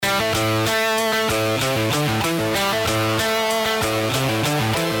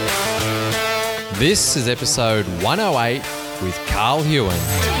This is episode 108 with Carl Hewen.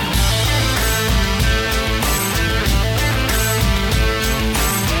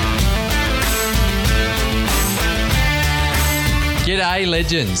 G'day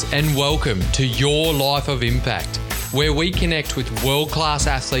legends and welcome to Your Life of Impact, where we connect with world-class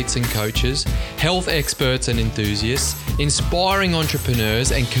athletes and coaches, health experts and enthusiasts, inspiring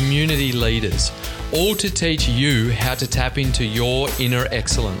entrepreneurs and community leaders, all to teach you how to tap into your inner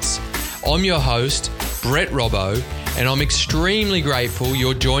excellence. I'm your host, Brett Robbo, and I'm extremely grateful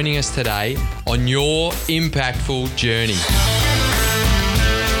you're joining us today on your impactful journey.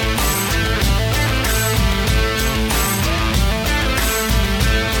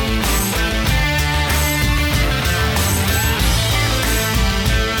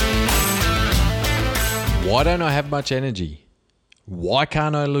 Why don't I have much energy? Why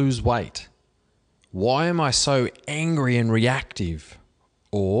can't I lose weight? Why am I so angry and reactive?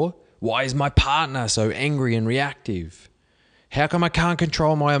 Or why is my partner so angry and reactive? How come I can't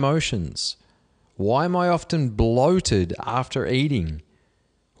control my emotions? Why am I often bloated after eating?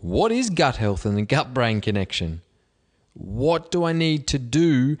 What is gut health and the gut-brain connection? What do I need to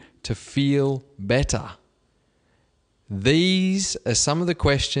do to feel better? These are some of the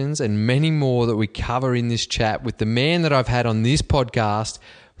questions and many more that we cover in this chat with the man that I've had on this podcast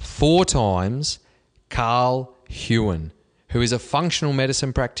 4 times, Carl Hewen, who is a functional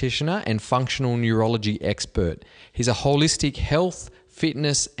medicine practitioner and functional neurology expert. He's a holistic health,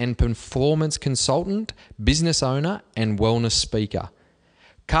 fitness, and performance consultant, business owner, and wellness speaker.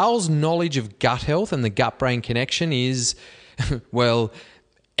 Carl's knowledge of gut health and the gut-brain connection is, well,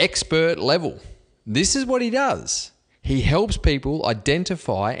 expert level. This is what he does. He helps people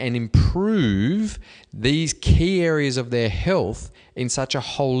identify and improve these key areas of their health in such a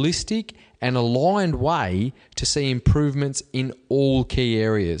holistic and aligned way to see improvements in all key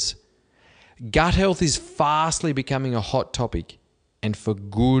areas. Gut health is fastly becoming a hot topic, and for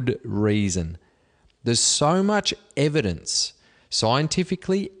good reason. There's so much evidence,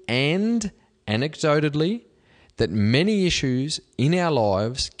 scientifically and anecdotally, that many issues in our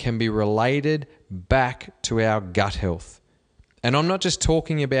lives can be related back to our gut health. And I'm not just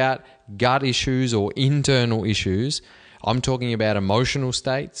talking about gut issues or internal issues. I'm talking about emotional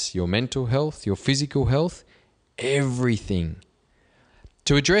states, your mental health, your physical health, everything.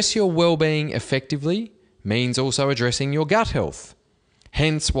 To address your well-being effectively means also addressing your gut health.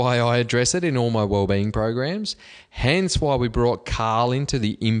 Hence why I address it in all my well-being programs. Hence why we brought Carl into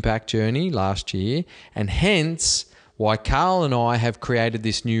the Impact Journey last year. And hence why Carl and I have created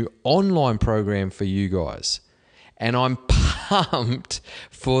this new online program for you guys. And I'm pumped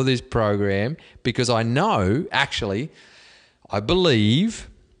for this program because I know, actually, I believe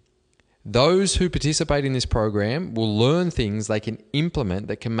those who participate in this program will learn things they can implement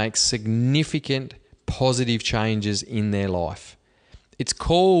that can make significant positive changes in their life. It's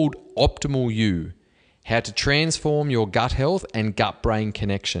called Optimal You, how to transform your gut health and gut-brain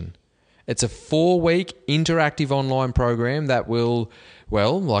connection. It's a 4-week interactive online program that will,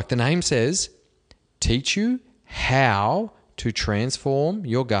 well, like the name says, teach you how to transform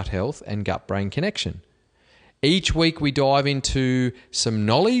your gut health and gut-brain connection. Each week we dive into some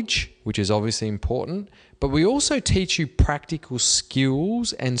knowledge, which is obviously important, but we also teach you practical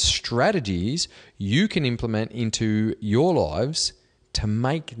skills and strategies you can implement into your lives to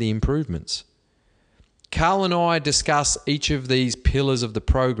make the improvements. Carl and I discuss each of these pillars of the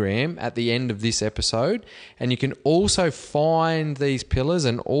program at the end of this episode, and you can also find these pillars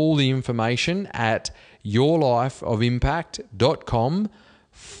and all the information at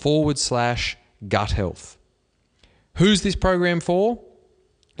yourlifeofimpact.com/gut health. Who's this program for?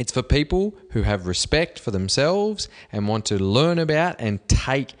 It's for people who have respect for themselves and want to learn about and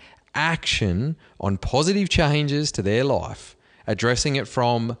take action on positive changes to their life, addressing it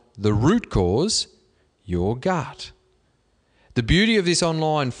from the root cause, your gut. The beauty of this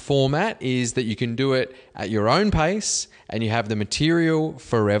online format is that you can do it at your own pace and you have the material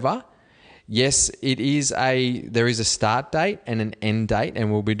forever. Yes, there is a start date and an end date,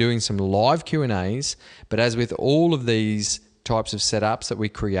 and we'll be doing some live Q&As. But as with all of these types of setups that we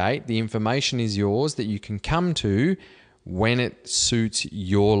create, the information is yours that you can come to when it suits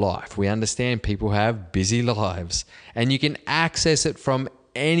your life. We understand people have busy lives, and you can access it from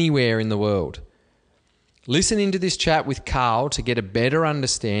anywhere in the world. Listen into this chat with Carl to get a better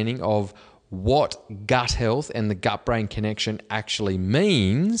understanding of what gut health and the gut-brain connection actually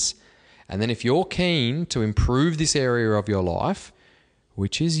means. And then if you're keen to improve this area of your life,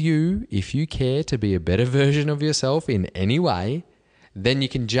 which is you, if you care to be a better version of yourself in any way, then you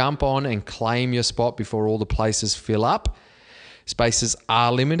can jump on and claim your spot before all the places fill up. Spaces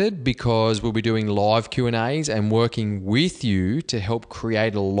are limited because we'll be doing live Q&As and working with you to help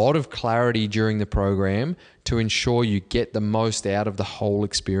create a lot of clarity during the program to ensure you get the most out of the whole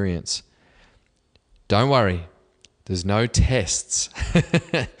experience. Don't worry, there's no tests.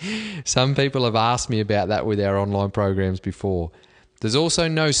 Some people have asked me about that with our online programs before. There's also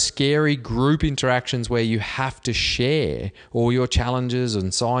no scary group interactions where you have to share all your challenges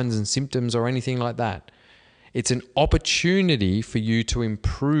and signs and symptoms or anything like that. It's an opportunity for you to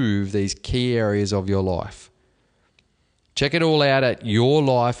improve these key areas of your life. Check it all out at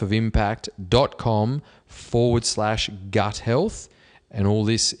yourlifeofimpact.com/gut health, and all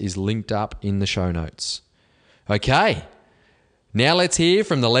this is linked up in the show notes. Okay, now let's hear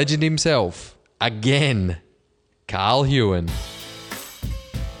from the legend himself, again, Carl Huon.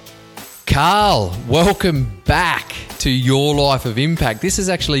 Carl, welcome back to Your Life of Impact. This is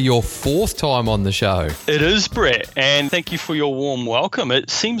actually your 4th time on the show. It is, Brett, and thank you for your warm welcome. It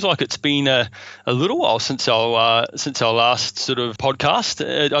seems like it's been a little while since our last sort of podcast.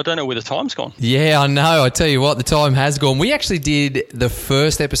 I don't know where the time's gone. Yeah, I know. I tell you what, the time has gone. We actually did the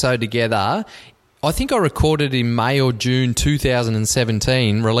first episode together. I think I recorded in May or June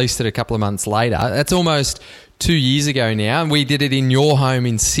 2017, released it a couple of months later. That's almost 2 years ago now, and we did it in your home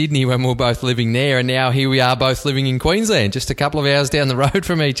in Sydney when we were both living there, and now here we are both living in Queensland, just a couple of hours down the road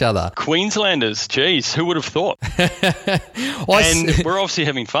from each other. Queenslanders, geez, who would have thought? And we're obviously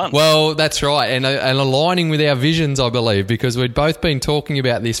having fun. Well, that's right, and aligning with our visions, I believe, because we'd both been talking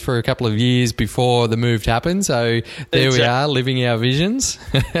about this for a couple of years before the move happened, so there we are, living our visions.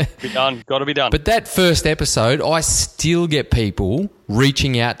 Be done, got to be done. But that first episode, I still get people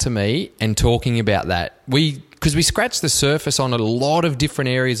reaching out to me and talking about that. Because we scratched the surface on a lot of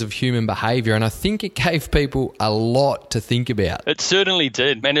different areas of human behaviour, and I think it gave people a lot to think about. It certainly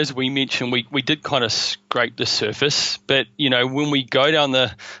did. And as we mentioned, we did kind of scrape the surface. But, when we go down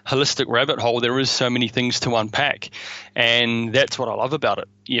the holistic rabbit hole, there is so many things to unpack. And that's what I love about it.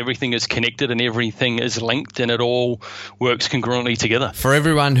 Everything is connected and everything is linked, and it all works congruently together. For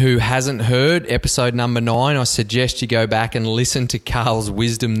everyone who hasn't heard episode number 9, I suggest you go back and listen to Carl's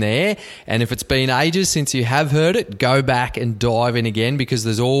wisdom there. And if it's been ages since you have heard it, go back and dive in again, because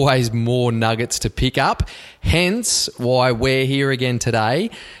there's always more nuggets to pick up. Hence why we're here again today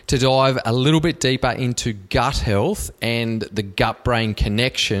to dive a little bit deeper into gut health and the gut-brain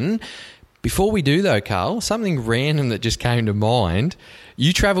connection. Before we do though, Carl, something random that just came to mind.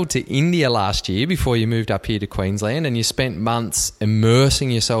 You travelled to India last year before you moved up here to Queensland, and you spent months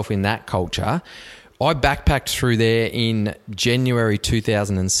immersing yourself in that culture. I backpacked through there in January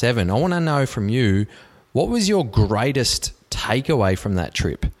 2007. I want to know from you, what was your greatest takeaway from that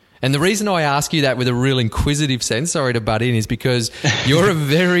trip? And the reason I ask you that with a real inquisitive sense, sorry to butt in, is because you're a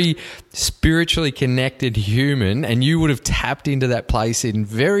very spiritually connected human, and you would have tapped into that place in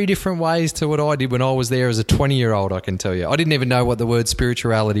very different ways to what I did when I was there as a 20-year-old, I can tell you. I didn't even know what the word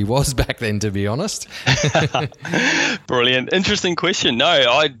spirituality was back then, to be honest. Brilliant. Interesting question.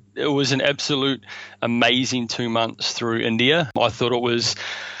 No, it was an absolute amazing 2 months through India. I thought it was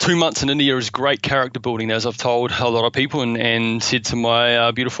 2 months in India is great character building, as I've told a lot of people and said to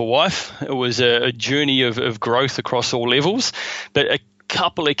my beautiful wife. It was a journey of growth across all levels. But a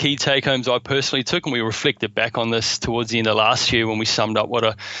couple of key take-homes I personally took, and we reflected back on this towards the end of last year when we summed up what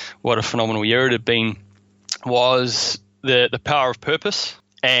a phenomenal year it had been, was the power of purpose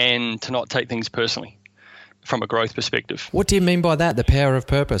and to not take things personally from a growth perspective. What do you mean by that, the power of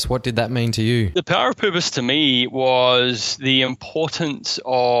purpose? What did that mean to you? The power of purpose to me was the importance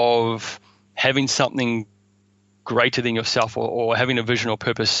of having something greater than yourself, or having a vision or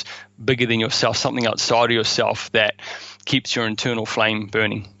purpose bigger than yourself, something outside of yourself that keeps your internal flame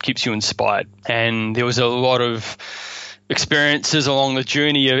burning, keeps you inspired. And there was a lot of experiences along the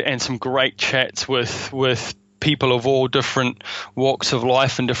journey and some great chats with people of all different walks of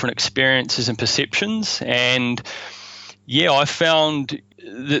life and different experiences and perceptions. And yeah, I found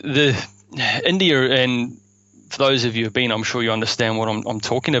the India, and for those of you who have been, I'm sure you understand what I'm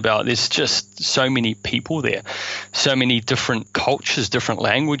talking about. There's just so many people there, so many different cultures, different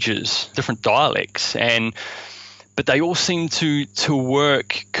languages, different dialects, but they all seem to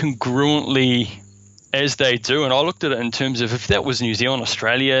work congruently as they do. And I looked at it in terms of, if that was New Zealand,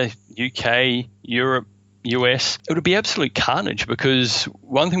 Australia, UK, Europe, US, it would be absolute carnage, because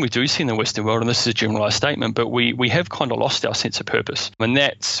one thing we do see in the Western world, and this is a generalized statement, but we have kind of lost our sense of purpose. And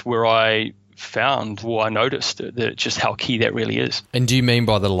that's where I found, I noticed that just how key that really is. And do you mean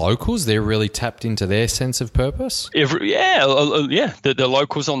by the locals? They're really tapped into their sense of purpose? The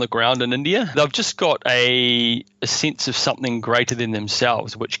locals on the ground in India, they've just got a sense of something greater than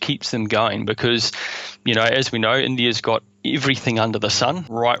themselves, which keeps them going because, as we know, India's got everything under the sun,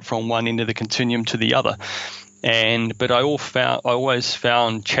 right from one end of the continuum to the other. But I always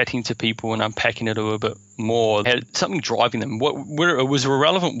found chatting to people and unpacking it a little bit more had something driving them. Whether it was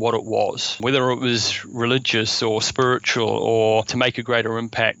irrelevant what it was, whether it was religious or spiritual or to make a greater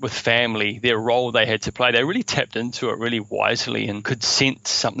impact with family, their role they had to play. They really tapped into it really wisely and could sense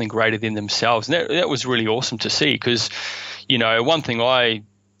something greater than themselves. And that was really awesome to see because, one thing I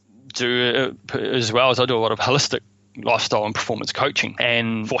do as well is I do a lot of holistic lifestyle and performance coaching.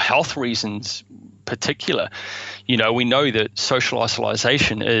 And for health reasons particular, we know that social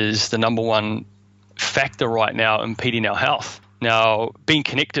isolation is the number one factor right now impeding our health. Now, being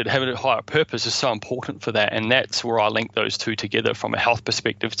connected, having a higher purpose is so important for that, and that's where I link those two together from a health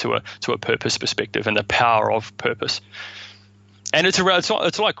perspective to a purpose perspective and the power of purpose. And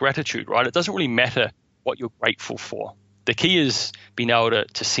it's like gratitude, right? It doesn't really matter what you're grateful for. The key is being able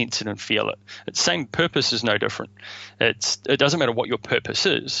to sense it and feel it. It's saying purpose is no different. It doesn't matter what your purpose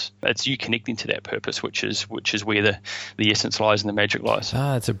is. It's you connecting to that purpose, which is where the essence lies and the magic lies.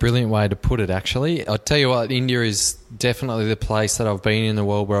 It's a brilliant way to put it, actually. I'll tell you what, India is definitely the place that I've been in the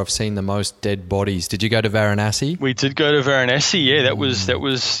world where I've seen the most dead bodies. Did you go to Varanasi? We did go to Varanasi. Yeah, that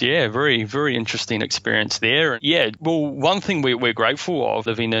was very, very interesting experience there. Yeah, well, one thing we're grateful of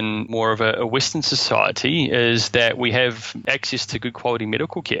living in more of a Western society is that we have access to good quality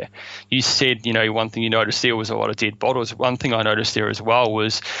medical care. You said, one thing you noticed there was a lot of dead bodies. One thing I noticed there as well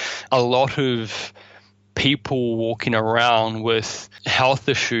was a lot of people walking around with health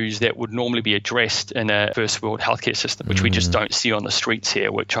issues that would normally be addressed in a first world healthcare system, which we just don't see on the streets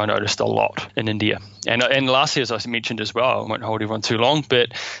here, which I noticed a lot in India. And lastly, as I mentioned as well, I won't hold everyone too long, but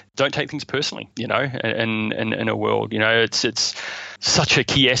don't take things personally, in a world, it's such a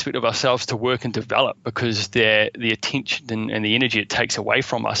key aspect of ourselves to work and develop because the attention and the energy it takes away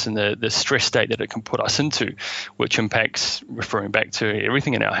from us and the stress state that it can put us into, which impacts, referring back to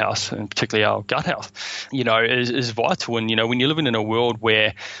everything in our house and particularly our gut health, is vital. And, when you're living in a world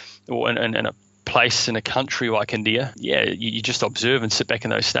where, or in a place in a country like India, you just observe and sit back in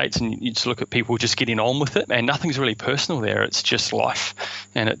those states and you just look at people just getting on with it, and nothing's really personal there. It's just life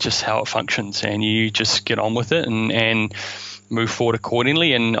and it's just how it functions, and you just get on with it and move forward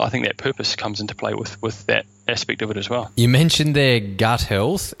accordingly. And I think that purpose comes into play with that aspect of it as well. You mentioned their gut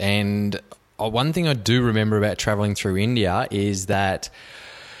health, and one thing I do remember about traveling through India is that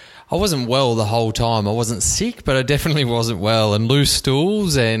I wasn't well the whole time. I wasn't sick, but I definitely wasn't well, and loose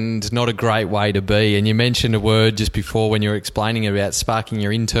stools and not a great way to be. And you mentioned a word just before when you were explaining about sparking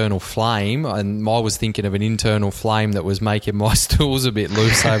your internal flame, and I was thinking of an internal flame that was making my stools a bit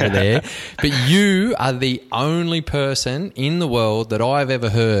loose over there. But you are the only person in the world that I've ever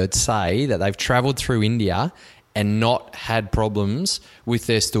heard say that they've travelled through India and not had problems with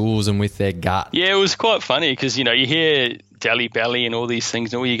their stools and with their gut. Yeah, it was quite funny because, you hear Delhi Belly and all these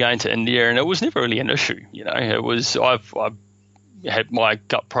things, and you're going to India, and it was never really an issue. It was, I had my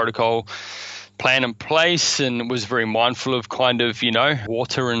gut protocol plan in place and was very mindful of kind of,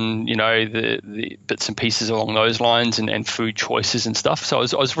 water and, the bits and pieces along those lines and food choices and stuff. So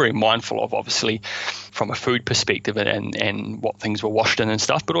I was very mindful of, obviously, from a food perspective and what things were washed in and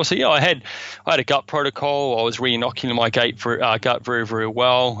stuff. But also, I had a gut protocol. I was re-inoculating my gut very, very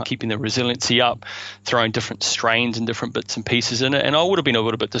well, keeping the resiliency up, throwing different strains and different bits and pieces in it. And I would have been a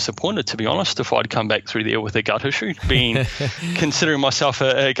little bit disappointed, to be honest, if I'd come back through there with a gut issue, considering myself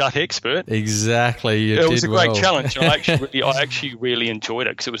a gut expert. Exactly. It was a great challenge. I actually really enjoyed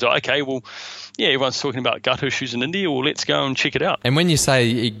it because it was like, okay, well, everyone's talking about gut issues in India. Well, let's go and check it out. And when you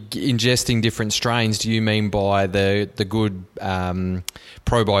say ingesting different strains, do you mean by the good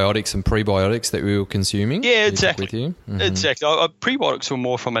probiotics and prebiotics that we were consuming? Yeah, exactly. With you? Mm-hmm. Exactly. Prebiotics were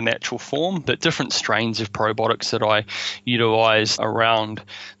more from a natural form, but different strains of probiotics that I utilise around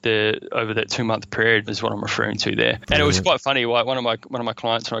over that 2-month period is what I'm referring to there. Brilliant. And it was quite funny. Like one of my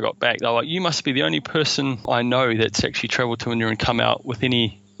clients, when I got back, they were like, "You must be the only person I know that's actually travelled to India and come out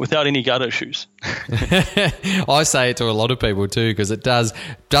without any gut issues." I say it to a lot of people too, because it does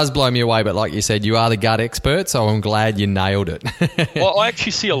blow me away. But like you said, you are the gut expert, so I'm glad you nailed it. Well, I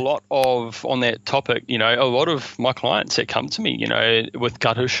actually see a lot on that topic, a lot of my clients that come to me, with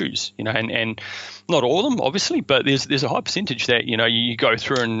gut issues, and not all of them, obviously, but there's a high percentage that, you go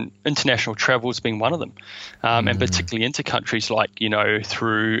through, and international travel has been one of them, and particularly into countries like,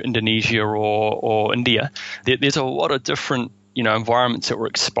 through Indonesia or India. There's a lot of different environments that we're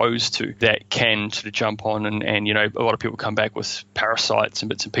exposed to that can sort of jump on and a lot of people come back with parasites and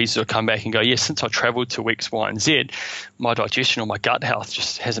bits and pieces, or come back and go, yes, since I traveled to X, Y, and Z, my digestion or my gut health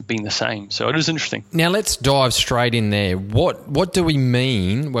just hasn't been the same. So it is interesting. Now let's dive straight in there. What do we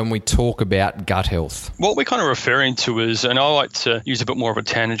mean when we talk about gut health? What we're kind of referring to is, and I like to use a bit more of a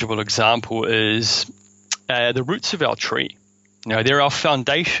tangible example, is the roots of our tree. They're our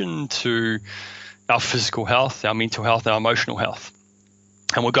foundation to our physical health, our mental health, our emotional health.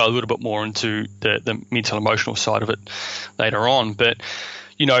 And we'll go a little bit more into the mental emotional side of it later on. But,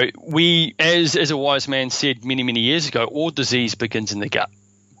 we, as a wise man said many, many years ago, all disease begins in the gut.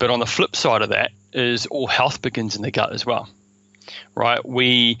 But on the flip side of that is all health begins in the gut as well, right?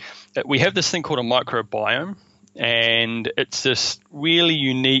 We have this thing called a microbiome, and it's this really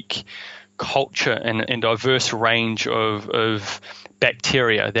unique culture and diverse range of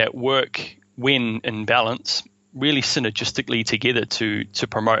bacteria that work, when in balance, really synergistically together to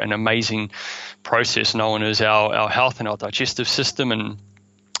promote an amazing process known as our health and our digestive system, and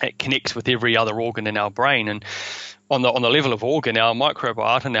it connects with every other organ in our brain. And on the level of organ, our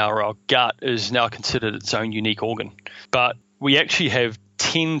microbiota now, or our gut, is now considered its own unique organ. But we actually have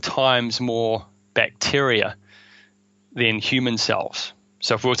 10 times more bacteria than human cells.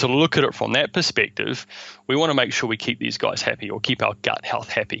 So if we were to look at it from that perspective, we want to make sure we keep these guys happy, or keep our gut health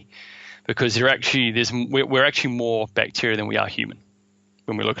happy, because we're actually more bacteria than we are human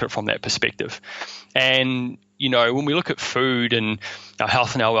when we look at it from that perspective. And when we look at food and our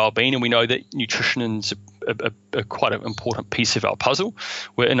health and our well-being, and we know that nutrition is a quite an important piece of our puzzle,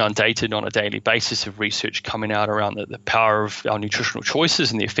 we're inundated on a daily basis of research coming out around the power of our nutritional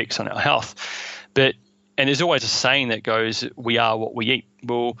choices and the effects on our health. And there's always a saying that goes, we are what we eat.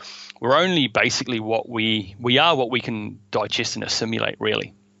 Well, we're only basically what we are what we can digest and assimilate,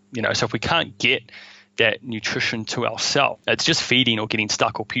 really. So if we can't get that nutrition to ourselves, it's just feeding or getting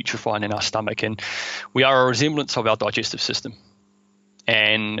stuck or putrefying in our stomach. And we are a resemblance of our digestive system.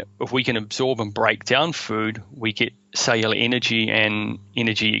 And if we can absorb and break down food, we get cellular energy, and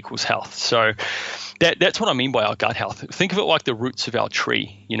energy equals health. So that's what I mean by our gut health. Think of it like the roots of our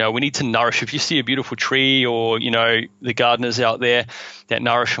tree. We need to nourish. If you see a beautiful tree, or, the gardeners out there that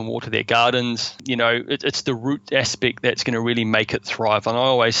nourish and water their gardens, it's the root aspect that's going to really make it thrive. And I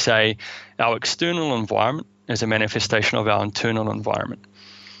always say our external environment is a manifestation of our internal environment,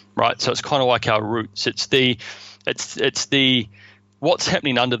 right? So it's kind of like our roots. It's the what's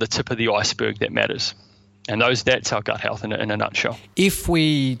happening under the tip of the iceberg that matters. And that's our gut health in a nutshell. If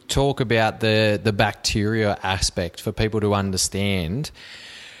we talk about the bacteria aspect for people to understand,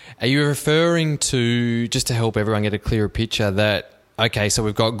 are you referring to, just to help everyone get a clearer picture, that, okay, so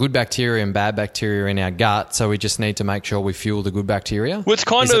we've got good bacteria and bad bacteria in our gut, so we just need to make sure we fuel the good bacteria? Well,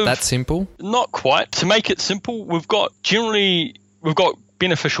 Is it that simple? Not quite. To make it simple, we've got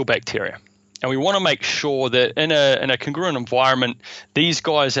beneficial bacteria. And we want to make sure that in a congruent environment, these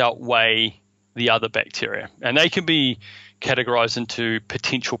guys outweigh the other bacteria. And they can be categorized into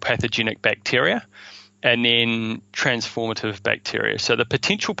potential pathogenic bacteria and then transformative bacteria. So the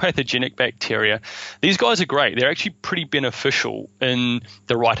potential pathogenic bacteria, these guys are great. They're actually pretty beneficial in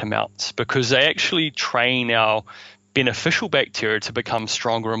the right amounts, because they actually train our beneficial bacteria to become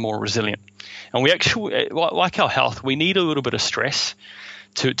stronger and more resilient. And we actually, like our health, we need a little bit of stress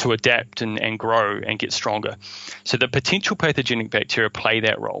to adapt and grow and get stronger. So the potential pathogenic bacteria play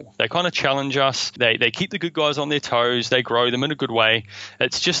that role. They kind of challenge us. They keep the good guys on their toes. They grow them in a good way.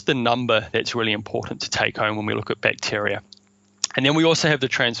 It's just the number that's really important to take home when we look at bacteria. And then we also have the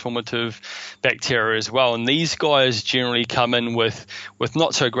transformative bacteria as well. And these guys generally come in with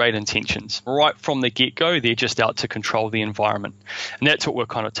not so great intentions. Right from the get-go, they're just out to control the environment. And that's what we're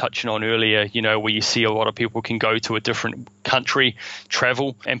kind of touching on earlier, where you see a lot of people can go to a different country,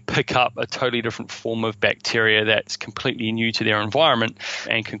 travel, and pick up a totally different form of bacteria that's completely new to their environment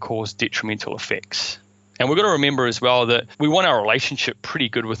and can cause detrimental effects. And we've got to remember as well that we want our relationship pretty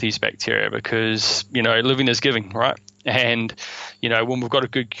good with these bacteria, because, living is giving, right? And, when we've got a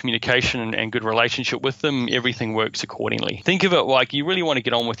good communication and good relationship with them, everything works accordingly. Think of it like you really want to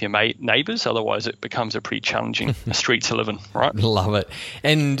get on with your neighbours, otherwise it becomes a pretty challenging street to live in, right? Love it.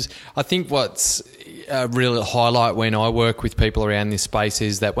 And I think what's a real highlight when I work with people around this space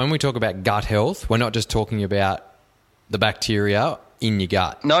is that when we talk about gut health, we're not just talking about the bacteria in your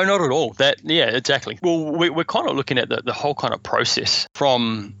gut. No, not at all. Yeah, exactly. Well, we're kind of looking at the whole kind of process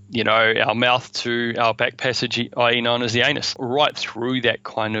from, our mouth to our back passage, i.e. known as the anus. Right through that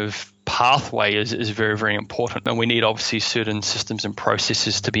kind of pathway is very, very important. And we need obviously certain systems and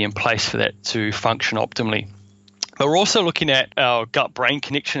processes to be in place for that to function optimally. But we're also looking at our gut-brain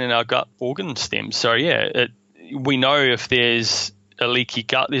connection and our gut organ stems. So yeah, we know if there's a leaky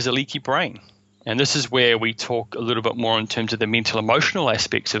gut, there's a leaky brain. And this is where we talk a little bit more in terms of the mental emotional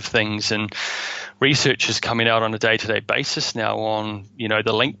aspects of things, and research is coming out on a day-to-day basis now on,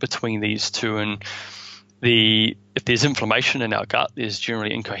 the link between these two, and if there's inflammation in our gut, there's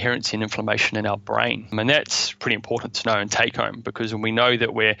generally incoherency and inflammation in our brain. And that's pretty important to know and take home, because when we know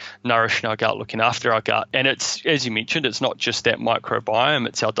that we're nourishing our gut, looking after our gut, and it's, as you mentioned, it's not just that microbiome,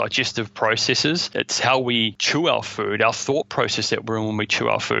 it's our digestive processes, it's how we chew our food, our thought process that we're in when we chew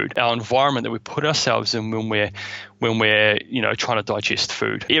our food, our environment that we put ourselves in when we're trying to digest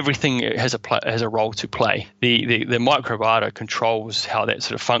food. Everything has a role to play. The microbiota controls how that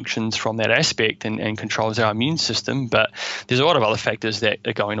sort of functions from that aspect, and controls our immune system. But there's a lot of other factors that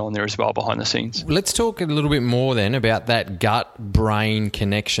are going on there as well behind the scenes. Let's talk a little bit more then about that gut-brain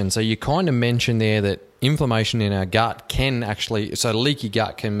connection. So you kind of mentioned there that inflammation in our gut can actually, so leaky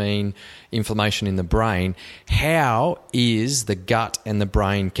gut can mean inflammation in the brain. How is the gut and the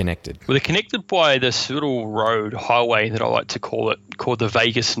brain connected? Well, they're connected by this little highway that I like to call it, called the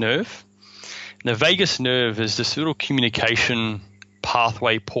vagus nerve. And the vagus nerve is this little communication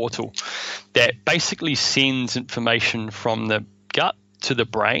pathway portal that basically sends information from the gut to the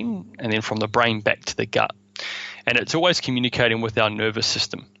brain, and then from the brain back to the gut. And it's always communicating with our nervous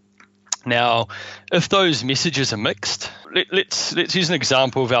system. Now, if those messages are mixed, let's use an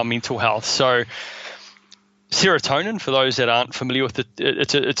example of our mental health. So serotonin, for those that aren't familiar with it,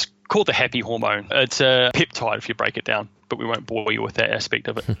 it's called the happy hormone. It's a peptide if you break it down, but we won't bore you with that aspect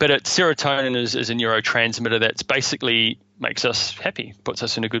of it. But serotonin is a neurotransmitter that's basically makes us happy, puts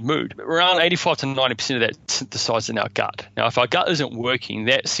us in a good mood. Around 85 to 90% of that synthesized in our gut. Now, if our gut isn't working,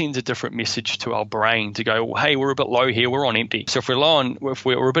 that sends a different message to our brain to go, well, hey, we're a bit low here, we're on empty. So if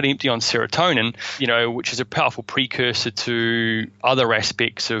we're a bit empty on serotonin, which is a powerful precursor to other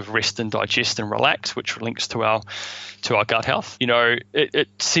aspects of rest and digest and relax, which links to our gut health,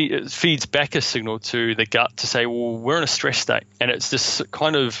 it feeds back a signal to the gut to say, well, we're in a stress state. And it's this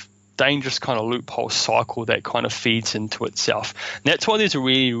kind of dangerous kind of loophole cycle that kind of feeds into itself. And that's why there's a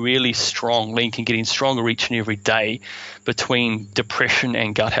really, really strong link, and getting stronger each and every day, between depression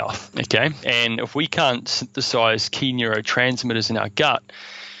and gut health. Okay. And if we can't synthesize key neurotransmitters in our gut,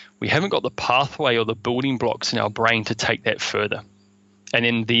 we haven't got the pathway or the building blocks in our brain to take that further. And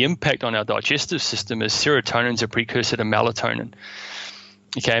then the impact on our digestive system is serotonin's a precursor to melatonin.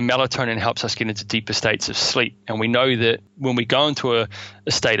 Okay, melatonin helps us get into deeper states of sleep. And we know that when we go into a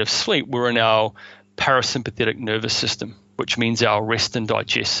state of sleep, we're in our parasympathetic nervous system, which means our rest and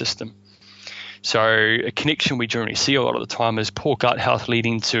digest system. So a connection we generally see a lot of the time is poor gut health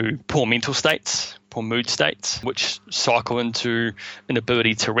leading to poor mental states, poor mood states, which cycle into an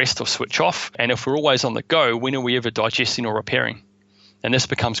ability to rest or switch off. And if we're always on the go, when are we ever digesting or repairing? And this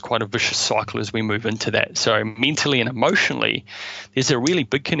becomes quite a vicious cycle as we move into that. So mentally and emotionally, there's a really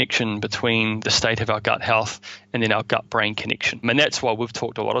big connection between the state of our gut health and then our gut-brain connection. And that's why we've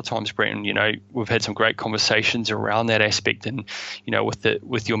talked a lot of times, Brenton, we've had some great conversations around that aspect. And,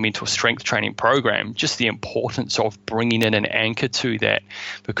 with your mental strength training program, just the importance of bringing in an anchor to that,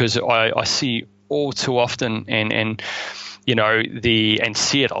 because I see all too often and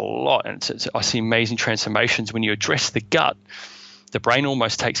see it a lot. And I see amazing transformations when you address the gut. The brain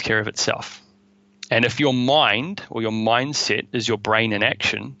almost takes care of itself. And if your mind or your mindset is your brain in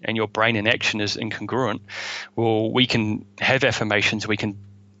action, and your brain in action is incongruent, well, we can have affirmations, we can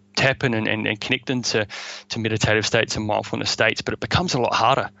tap in and connect into meditative states and mindfulness states, but it becomes a lot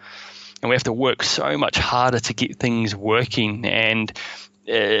harder. And we have to work so much harder to get things working. And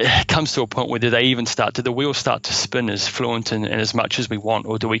it comes to a point where do the wheels start to spin as fluent and as much as we want,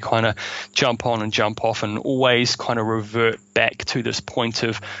 or do we kind of jump on and jump off and always kind of revert back to this point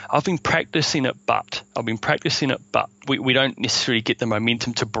of I've been practicing it, but we don't necessarily get the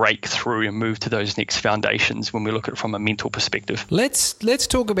momentum to break through and move to those next foundations when we look at it from a mental perspective. Let's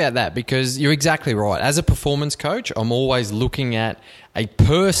talk about that, because you're exactly right. As a performance coach, I'm always looking at a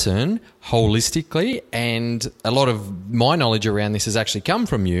person holistically, and a lot of my knowledge around this has actually come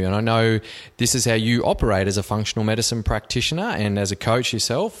from you, and I know this is how you operate as a functional medicine practitioner and as a coach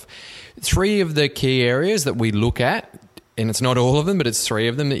yourself. 3 of the key areas that we look at, and it's not all of them, but it's 3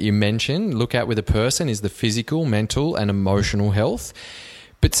 of them that you mentioned, look at with a person, is the physical, mental, and emotional health.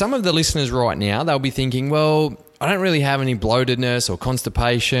 But some of the listeners right now, they'll be thinking, well, I don't really have any bloatedness or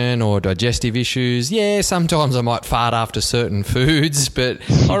constipation or digestive issues. Yeah, sometimes I might fart after certain foods, but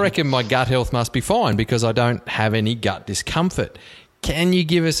I reckon my gut health must be fine because I don't have any gut discomfort. Can you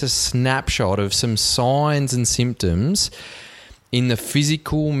give us a snapshot of some signs and symptoms in the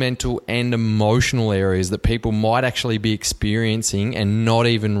physical, mental, and emotional areas that people might actually be experiencing and not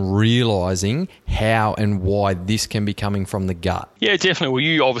even realizing how and why this can be coming from the gut? Yeah, definitely. Well,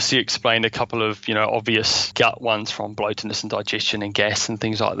 you obviously explained a couple of, obvious gut ones from bloatedness and digestion and gas and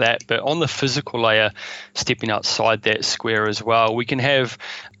things like that. But on the physical layer, stepping outside that square as well, we can have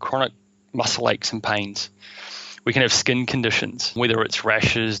chronic muscle aches and pains. We can have skin conditions, whether it's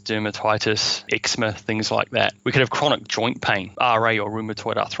rashes, dermatitis, eczema, things like that. We could have chronic joint pain, RA or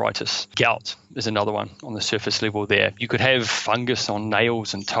rheumatoid arthritis. Gout is another one on the surface level there. You could have fungus on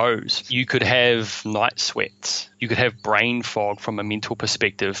nails and toes. You could have night sweats. You could have brain fog from a mental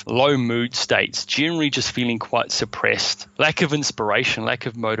perspective, low mood states, generally just feeling quite suppressed, lack of inspiration, lack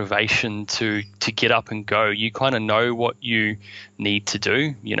of motivation to get up and go. You kind of know what you need to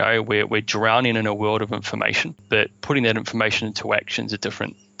do. We're drowning in a world of information, but putting that information into action is a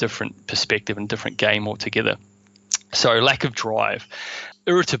different perspective and different game altogether. So lack of drive.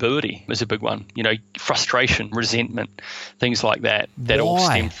 Irritability is a big one. Frustration, resentment, things like that all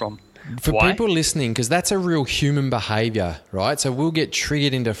stem from. For people listening, because that's a real human behavior, right? So we'll get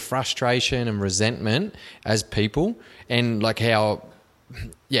triggered into frustration and resentment as people, and I'm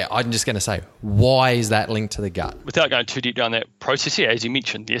just going to say, why is that linked to the gut? Without going too deep down that process, as you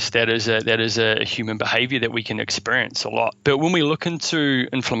mentioned, yes, that is a human behavior that we can experience a lot. But when we look into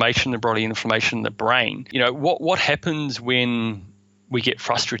inflammation in the body, inflammation in the brain, what happens when we get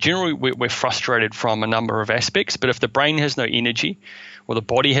frustrated? Generally, we're frustrated from a number of aspects, but if the brain has no energy or the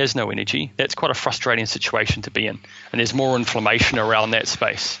body has no energy, that's quite a frustrating situation to be in. And there's more inflammation around that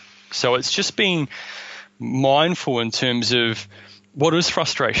space. So it's just being mindful in terms of what is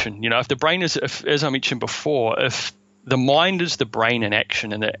frustration. If the brain is, as I mentioned before, if the mind is the brain in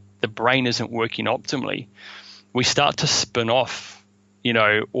action and the brain isn't working optimally, we start to spin off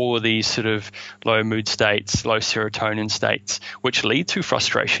all of these sort of low mood states, low serotonin states, which lead to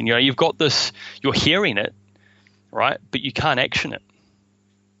frustration. You've got this, you're hearing it, right? But you can't action it.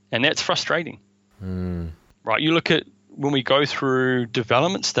 And that's frustrating, right? You look at when we go through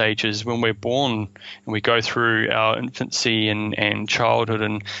development stages, when we're born and we go through our infancy and childhood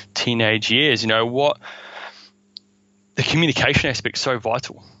and teenage years, what the communication aspect is so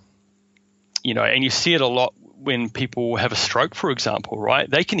vital, and you see it a lot when people have a stroke, for example, right?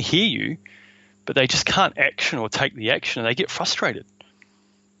 They can hear you, but they just can't action or take the action, and they get frustrated,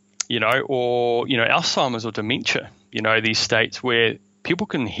 or Alzheimer's or dementia, these states where people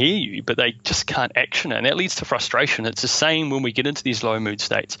can hear you, but they just can't action it, and that leads to frustration. It's the same when we get into these low mood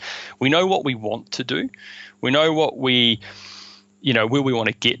states. We know what we want to do. We know what where we want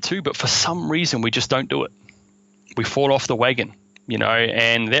to get to, but for some reason we just don't do it. We fall off the wagon,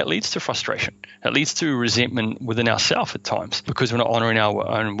 and that leads to frustration. It leads to resentment within ourselves at times because we're not honoring our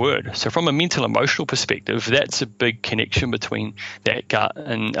own word. So from a mental, emotional perspective, that's a big connection between that gut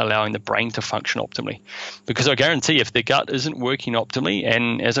and allowing the brain to function optimally. Because I guarantee if the gut isn't working optimally,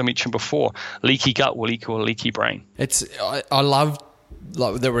 and as I mentioned before, leaky gut will equal a leaky brain. I love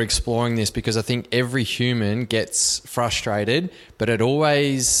that we're exploring this because I think every human gets frustrated, but it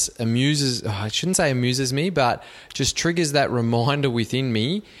always I shouldn't say amuses me, but just triggers that reminder within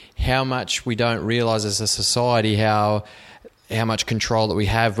me how much we don't realize as a society how much control that we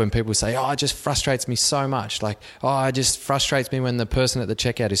have when people say, it just frustrates me so much. Like, it just frustrates me when the person at the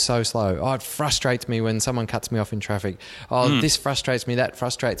checkout is so slow. It frustrates me when someone cuts me off in traffic. This frustrates me, that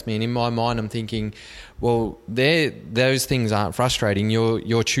frustrates me. And in my mind, I'm thinking, well, those things aren't frustrating.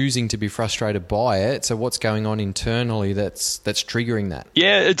 You're choosing to be frustrated by it. So what's going on internally that's triggering that?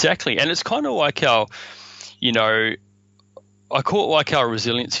 Yeah, exactly. And it's kind of like our, I call it like our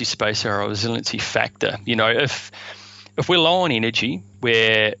resiliency space, our resiliency factor. If we're low on energy,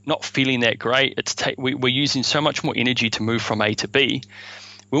 we're not feeling that great. We're using so much more energy to move from A to B.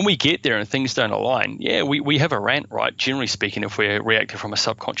 When we get there and things don't align, we have a rant, right? Generally speaking, if we're reacting from a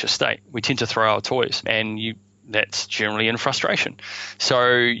subconscious state, we tend to throw our toys, and that's generally in frustration. So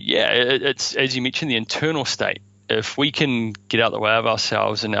it's, as you mentioned, the internal state. If we can get out of the way of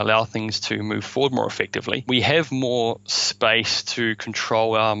ourselves and allow things to move forward more effectively, we have more space to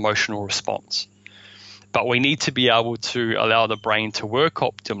control our emotional response. But we need to be able to allow the brain to work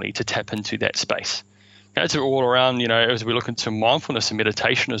optimally to tap into that space. That's all around, as we look into mindfulness and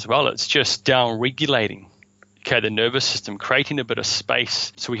meditation as well, it's just down regulating, the nervous system, creating a bit of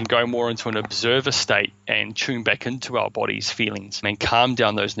space so we can go more into an observer state and tune back into our body's feelings and calm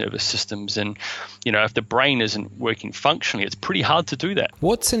down those nervous systems. And, if the brain isn't working functionally, it's pretty hard to do that.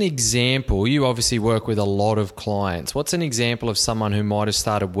 What's an example? You obviously work with a lot of clients. What's an example of someone who might have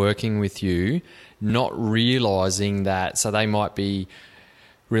started working with you not realizing that? So they might be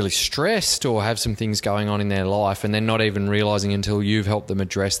really stressed or have some things going on in their life, and they're not even realizing until you've helped them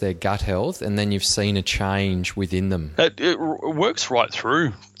address their gut health, and then you've seen a change within them. It works right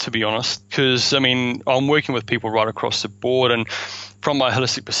through, to be honest, because, I mean, I'm working with people right across the board, and from my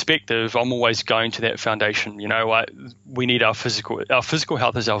holistic perspective, I'm always going to that foundation. You know, we need our physical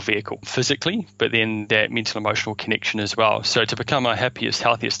health is our vehicle physically, but then that mental emotional connection as well. So to become our happiest,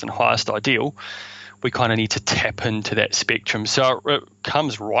 healthiest, and highest ideal, we kind of need to tap into that spectrum. So it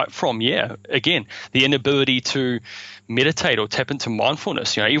comes right from, again, the inability to meditate or tap into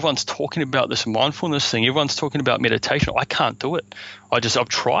mindfulness. You know, everyone's talking about this mindfulness thing. Everyone's talking about meditation. I can't do it. I've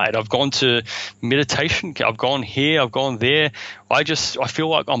tried. I've gone to meditation. I've gone here. I've gone there. I feel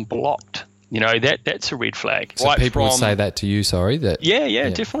like I'm blocked. You know, that's a red flag. So people would say that to you, sorry? Yeah,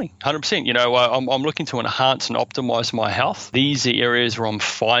 definitely. 100%. You know, I'm looking to enhance and optimize my health. These are areas where I'm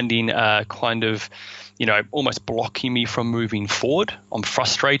finding kind of, you know, almost blocking me from moving forward. I'm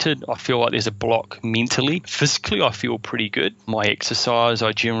frustrated. I feel like there's a block mentally. Physically, I feel pretty good. My exercise,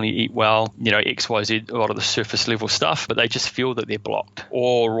 I generally eat well, you know, XYZ, a lot of the surface level stuff, but they just feel that they're blocked.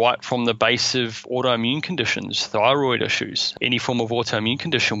 Or right from the base of autoimmune conditions, thyroid issues, any form of autoimmune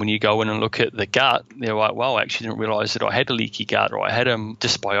condition, when you go in and look at the gut, they're like, well, I actually didn't realize that I had a leaky gut, or I had a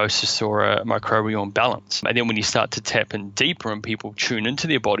dysbiosis or a microbial imbalance. And then when you start to tap in deeper and people tune into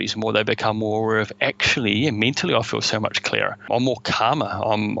their bodies more, they become more aware of mentally I feel so much clearer. I'm more calmer.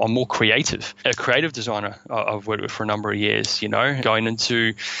 I'm more creative. A creative designer I've worked with for a number of years, you know, going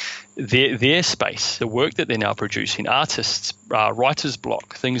into their space, the work that they're now producing, artists, writer's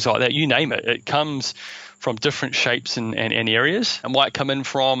block, things like that, you name it. It comes from different shapes and areas. It might come in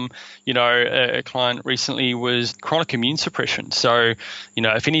from, you know, a client recently was chronic immune suppression. So, you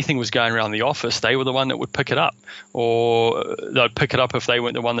know, if anything was going around the office, they were the one that would pick it up, or they'd pick it up if they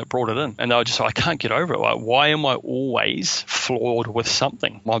weren't the one that brought it in. And they were just like, I can't get over it. Like, why am I always flawed with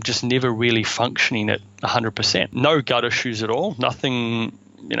something? I'm just never really functioning at 100%. No gut issues at all, nothing,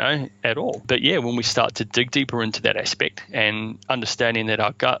 you know, at all. But yeah, when we start to dig deeper into that aspect and understanding that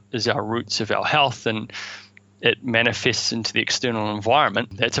our gut is our roots of our health and it manifests into the external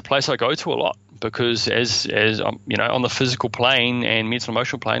environment, that's a place I go to a lot, because as you know, on the physical plane and mental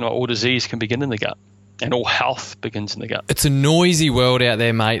emotional plane, all disease can begin in the gut. And all health begins in the gut. It's a noisy world out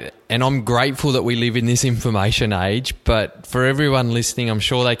there, mate, and I'm grateful that we live in this information age. But for everyone listening, I'm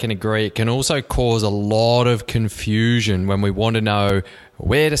sure they can agree, it can also cause a lot of confusion when we want to know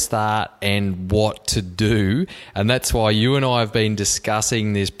where to start and what to do. And that's why you and I have been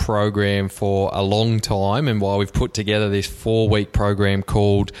discussing this program for a long time, and why we've put together this 4-week program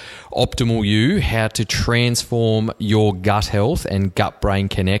called Optimal You, how to transform your gut health and gut-brain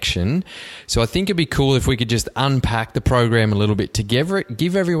connection. So I think it'd be cool if we could just unpack the program a little bit to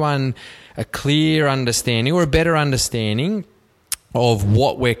give everyone a clear understanding, or a better understanding, of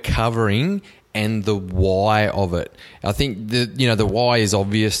what we're covering and the why of it. I think the why is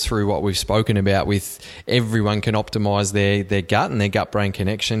obvious through what we've spoken about, with everyone can optimize their gut and their gut-brain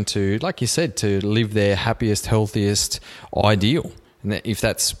connection to, like you said, to live their happiest, healthiest ideal. And if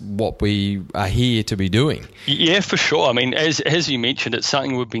that's what we are here to be doing. Yeah, for sure. I mean, as you mentioned, it's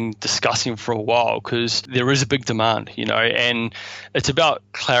something we've been discussing for a while, because there is a big demand, you know, and it's about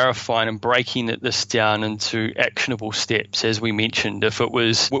clarifying and breaking this down into actionable steps. As we mentioned, if it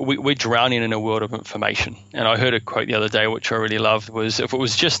was, we're drowning in a world of information. And I heard a quote the other day, which I really loved, was if it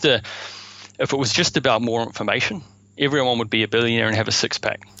was just about more information, everyone would be a billionaire and have a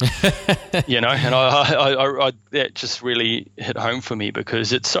six-pack, you know. And I that just really hit home for me,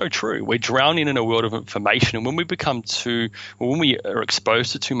 because it's so true. We're drowning in a world of information, and when we are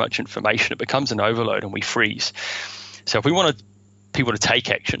exposed to too much information, it becomes an overload and we freeze. So if we want people to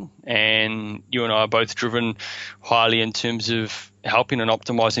take action, and you and I are both driven highly in terms of helping and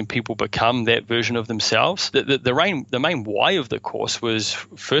optimizing people become that version of themselves, the main why of the course was,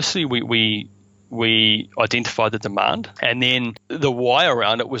 firstly, we identified the demand, and then the why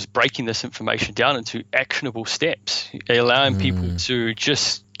around it was breaking this information down into actionable steps, allowing people to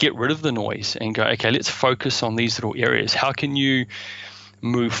just get rid of the noise and go, okay, let's focus on these little areas. How can you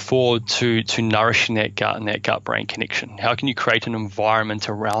move forward to nourishing that gut and that gut-brain connection? How can you create an environment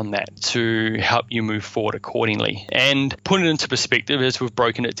around that to help you move forward accordingly? And put it into perspective, as we've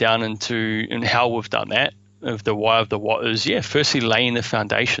broken it down into and how we've done that, of the why of the what is, firstly laying the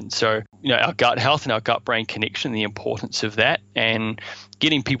foundation. So, you know, our gut health and our gut-brain connection, the importance of that, and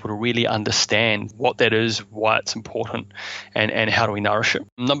getting people to really understand what that is, why it's important, and how do we nourish it.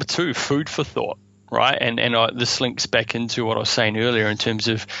 Number 2, food for thought, right? And this links back into what I was saying earlier in terms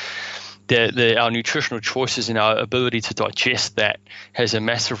of our nutritional choices and our ability to digest that has a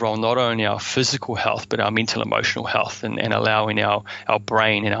massive role, not only our physical health, but our mental, emotional health, and allowing our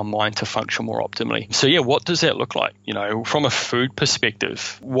brain and our mind to function more optimally. So yeah, what does that look like? From a food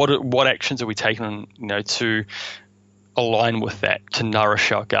perspective, what actions are we taking, to align with that, to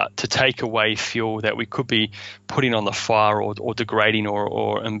nourish our gut, to take away fuel that we could be putting on the fire or degrading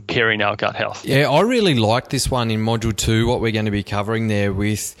or impairing our gut health? Yeah, I really like this one in Module 2, what we're going to be covering there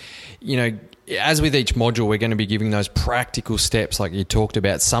with, as with each module, we're going to be giving those practical steps like you talked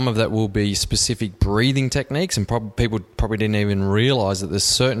about. Some of that will be specific breathing techniques, and people probably didn't even realize that there's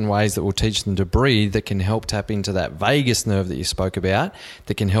certain ways that we'll teach them to breathe that can help tap into that vagus nerve that you spoke about,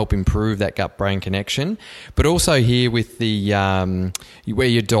 that can help improve that gut-brain connection. But also here with the where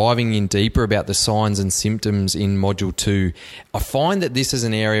you're diving in deeper about the signs and symptoms in Module 2, I find that this is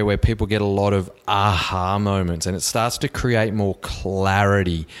an area where people get a lot of aha moments, and it starts to create more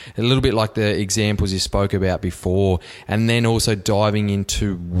clarity, a little bit like the examples you spoke about before, and then also diving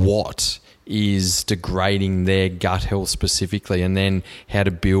into what is degrading their gut health specifically, and then how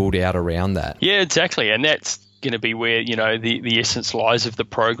to build out around that. Yeah, exactly. And that's going to be where the essence lies of the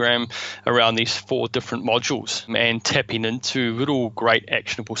program, around these 4 different modules, and tapping into little great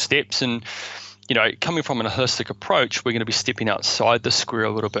actionable steps. And coming from a holistic approach, we're going to be stepping outside the square a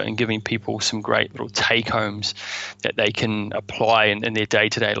little bit and giving people some great little take-homes that they can apply in their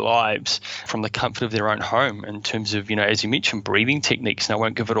day-to-day lives from the comfort of their own home, in terms of, as you mentioned, breathing techniques. And I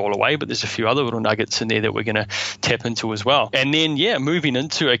won't give it all away, but there's a few other little nuggets in there that we're going to tap into as well. And then, moving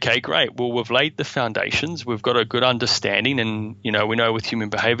into, okay, great. Well, we've laid the foundations. We've got a good understanding. And, we know with human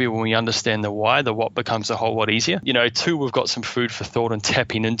behavior, when we understand the why, the what becomes a whole lot easier. 2, we've got some food for thought and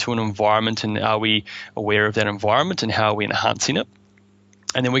tapping into an environment, and are we aware of that environment and how are we enhancing it?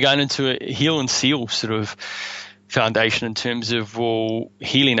 And then we're going into a heal and seal sort of foundation in terms of,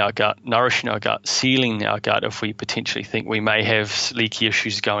 healing our gut, nourishing our gut, sealing our gut if we potentially think we may have leaky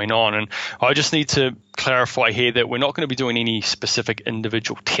issues going on. And I just need to clarify here that we're not going to be doing any specific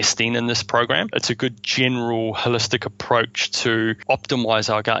individual testing in this program. It's a good general holistic approach to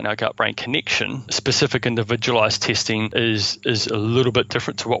optimize our gut and our gut-brain connection. Specific individualized testing is a little bit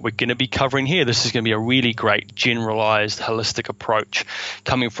different to what we're going to be covering here. This is going to be a really great generalized holistic approach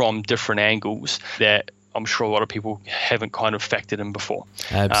coming from different angles that I'm sure a lot of people haven't kind of factored in before.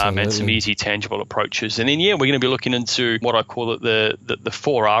 Absolutely. And some easy, tangible approaches. And then, we're going to be looking into what I call it the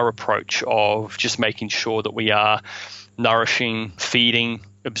 4R approach of just making sure that we are nourishing, feeding,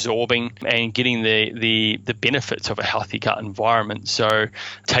 absorbing, and getting the benefits of a healthy gut environment. So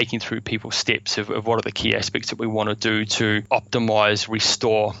taking through people's steps of what are the key aspects that we want to do to optimize,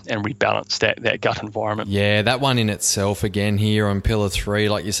 restore, and rebalance that gut environment. Yeah, that one in itself, again, here on Pillar 3,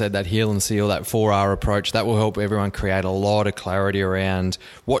 like you said, that heal and seal, that 4R approach, that will help everyone create a lot of clarity around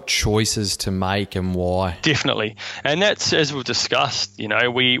what choices to make and why. Definitely. And that's, as we've discussed,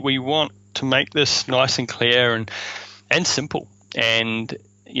 we want to make this nice and clear and simple and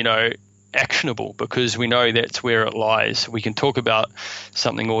actionable, because we know that's where it lies. We can talk about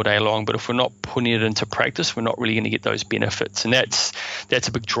something all day long, but if we're not putting it into practice, we're not really going to get those benefits. And that's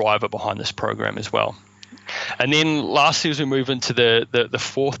a big driver behind this program as well. And then lastly, as we move into the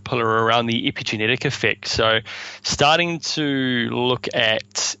 4th pillar around the epigenetic effect. So starting to look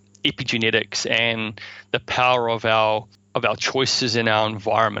at epigenetics and the power of our choices in our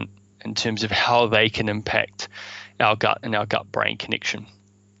environment in terms of how they can impact our gut and our gut-brain connection.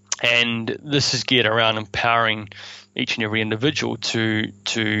 And this is geared around empowering each and every individual to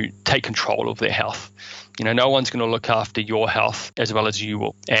take control of their health. No one's going to look after your health as well as you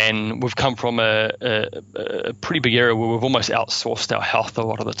will. And we've come from a pretty big area where we've almost outsourced our health a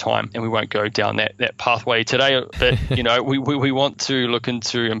lot of the time, and we won't go down that pathway today. But, we want to look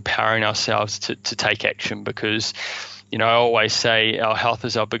into empowering ourselves to take action, because I always say our health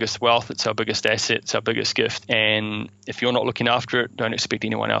is our biggest wealth. It's our biggest asset. It's our biggest gift. And if you're not looking after it, don't expect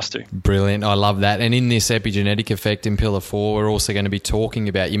anyone else to. Brilliant. I love that. And in this epigenetic effect in Pillar 4, we're also going to be talking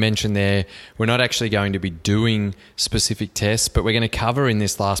about, you mentioned there, we're not actually going to be doing specific tests, but we're going to cover in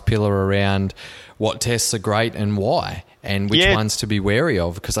this last pillar around what tests are great and why, and which ones to be wary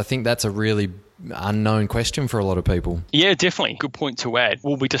of, because I think that's a really unknown question for a lot of people. Yeah, definitely. Good point to add.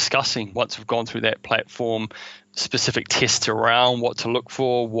 We'll be discussing, once we've gone through that platform, specific tests around what to look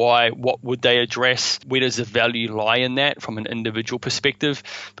for, what would they address, where does the value lie in that from an individual perspective,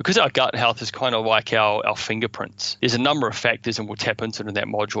 because our gut health is kind of like our fingerprints. There's a number of factors, and we'll tap into in that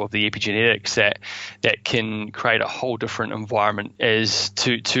module of the epigenetics that can create a whole different environment as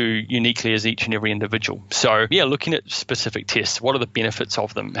to uniquely as each and every individual. So yeah, looking at specific tests, what are the benefits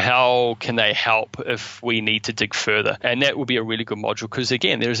of them, how can they help if we need to dig further, and that will be a really good module, because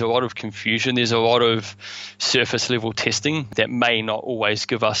again, there's a lot of confusion, there's a lot of surface level testing that may not always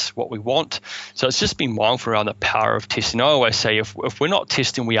give us what we want. So it's just being mindful around the power of testing. I always say if we're not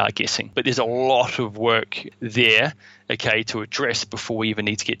testing, we are guessing, but there's a lot of work there, okay, to address before we even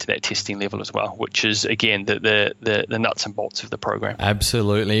need to get to that testing level as well, which is again the nuts and bolts of the program.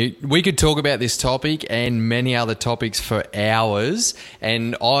 Absolutely. We could talk about this topic and many other topics for hours,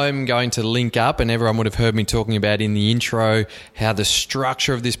 and I'm going to link up, and everyone would have heard me talking about in the intro how the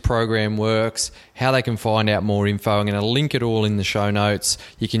structure of this program works, how they can find out more info. I'm going to link it all in the show notes.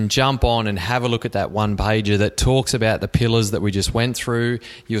 You can jump on and have a look at that one pager that talks about the pillars that we just went through.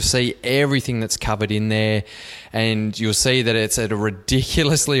 You'll see everything that's covered in there, and you'll see that it's at a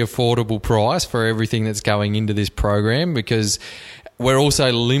ridiculously affordable price for everything that's going into this program, because we're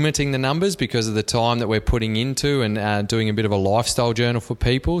also limiting the numbers because of the time that we're putting into and doing a bit of a lifestyle journal for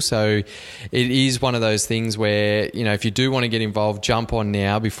people. So it is one of those things where, you know, if you do want to get involved, jump on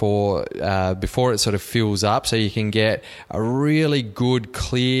now before it sort of fills up, so you can get a really good,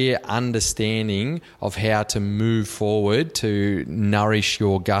 clear understanding of how to move forward to nourish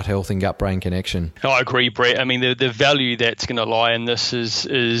your gut health and gut-brain connection. I agree, Brett. I mean, the value that's going to lie in this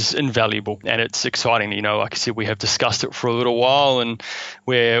is invaluable, and it's exciting. You know, like I said, we have discussed it for a little while, and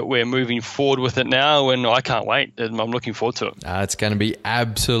we're moving forward with it now, and I can't wait. I'm looking forward to it. It's going to be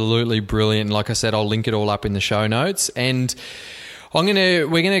absolutely brilliant. Like I said, I'll link it all up in the show notes, and we're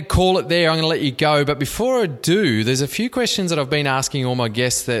gonna call it there. I'm gonna let you go, but before I do, there's a few questions that I've been asking all my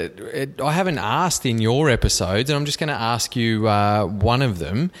guests that I haven't asked in your episodes, and I'm just gonna ask you one of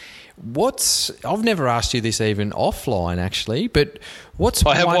them. I've never asked you this even offline, actually, but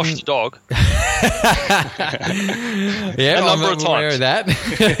I have washed the dog. Yeah, a number of times. Aware of that.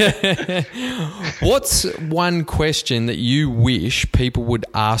 What's one question that you wish people would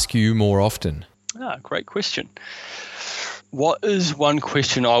ask you more often? Great question. What is one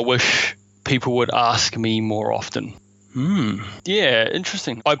question I wish people would ask me more often? Yeah,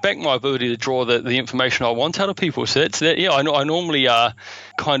 interesting. I back my ability to draw the information I want out of people. So that's that. Yeah, I normally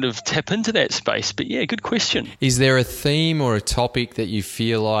kind of tap into that space. But yeah, good question. Is there a theme or a topic that you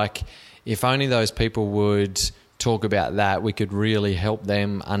feel like if only those people would talk about that, we could really help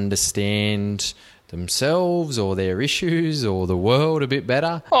them understand themselves or their issues or the world a bit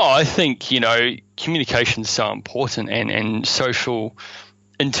better? I think, communication is so important, and social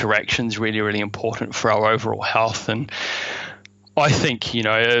interaction's really, really important for our overall health. And I think,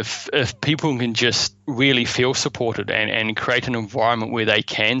 if people can just really feel supported and create an environment where they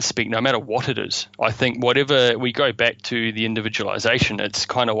can speak, no matter what it is, I think whatever we go back to the individualization, it's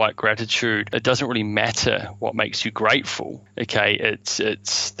kind of like gratitude. It doesn't really matter what makes you grateful. Okay. It's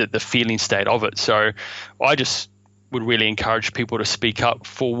the feeling state of it. So I just would really encourage people to speak up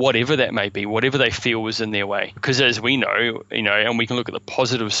for whatever that may be, whatever they feel is in their way. Because as we know, and we can look at the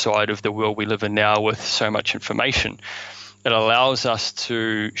positive side of the world we live in now with so much information, it allows us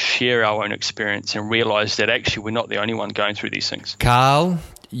to share our own experience and realize that actually we're not the only one going through these things. Carl,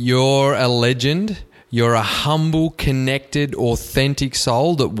 you're a legend. You're a humble, connected, authentic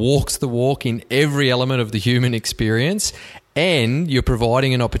soul that walks the walk in every element of the human experience. And you're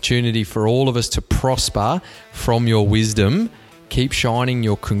providing an opportunity for all of us to prosper from your wisdom. Keep shining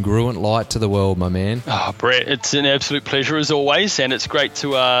your congruent light to the world, my man. Oh, Brett, it's an absolute pleasure as always, and it's great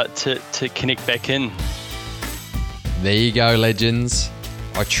to connect back in. There you go, legends.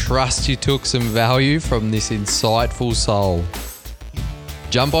 I trust you took some value from this insightful soul.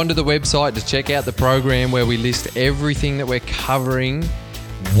 Jump onto the website to check out the program where we list everything that we're covering,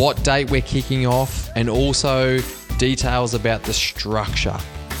 what date we're kicking off, and also details about the structure.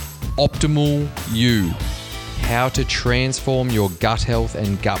 Optimal You, how to transform your gut health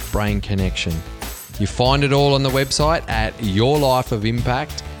and gut-brain connection. You find it all on the website at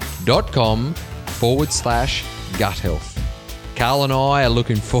yourlifeofimpact.com/gut health. Carl and I are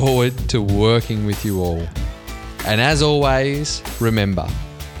looking forward to working with you all. And as always, remember,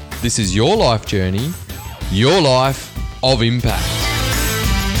 this is your life journey, your life of impact.